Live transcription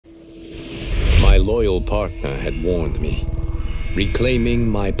loyal partner had warned me. Reclaiming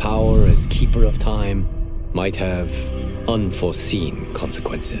my power as Keeper of Time might have unforeseen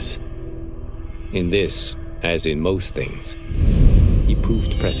consequences. In this, as in most things, he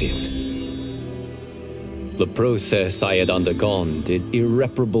proved prescient. The process I had undergone did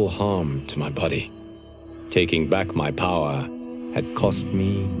irreparable harm to my body. Taking back my power had cost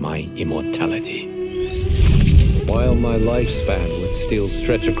me my immortality. While my lifespan would still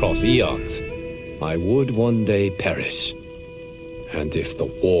stretch across eons, I would one day perish. And if the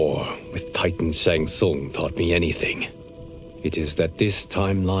war with Titan Shang Tsung taught me anything, it is that this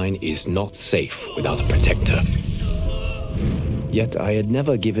timeline is not safe without a protector. Yet I had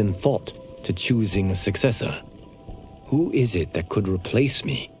never given thought to choosing a successor. Who is it that could replace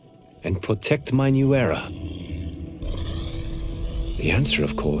me and protect my new era? The answer,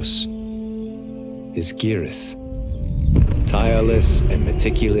 of course, is Geras. Tireless and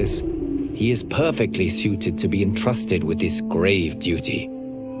meticulous, he is perfectly suited to be entrusted with this grave duty.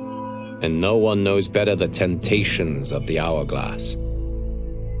 And no one knows better the temptations of the Hourglass.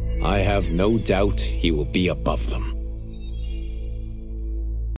 I have no doubt he will be above them.